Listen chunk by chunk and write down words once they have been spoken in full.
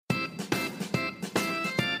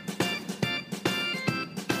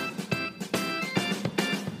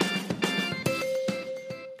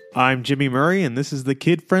I'm Jimmy Murray, and this is the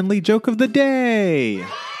kid-friendly joke of the day.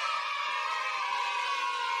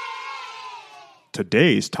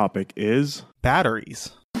 Today's topic is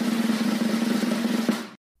batteries.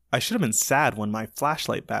 I should have been sad when my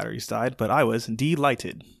flashlight batteries died, but I was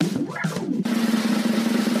delighted.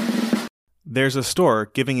 There's a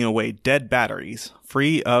store giving away dead batteries,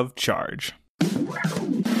 free of charge.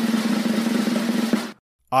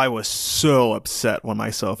 I was so upset when my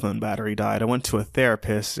cell phone battery died. I went to a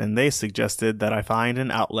therapist and they suggested that I find an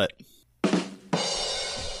outlet.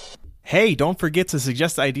 Hey, don't forget to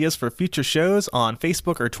suggest ideas for future shows on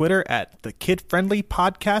Facebook or Twitter at the Kid Friendly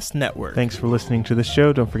Podcast Network. Thanks for listening to the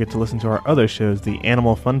show. Don't forget to listen to our other shows, the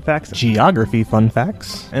Animal Fun Facts, Geography Fun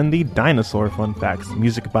Facts, and the Dinosaur Fun Facts.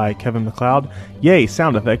 Music by Kevin MacLeod. Yay,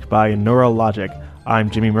 sound effect by Neurologic. I'm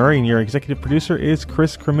Jimmy Murray and your executive producer is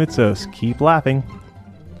Chris Kremitzos. Keep laughing.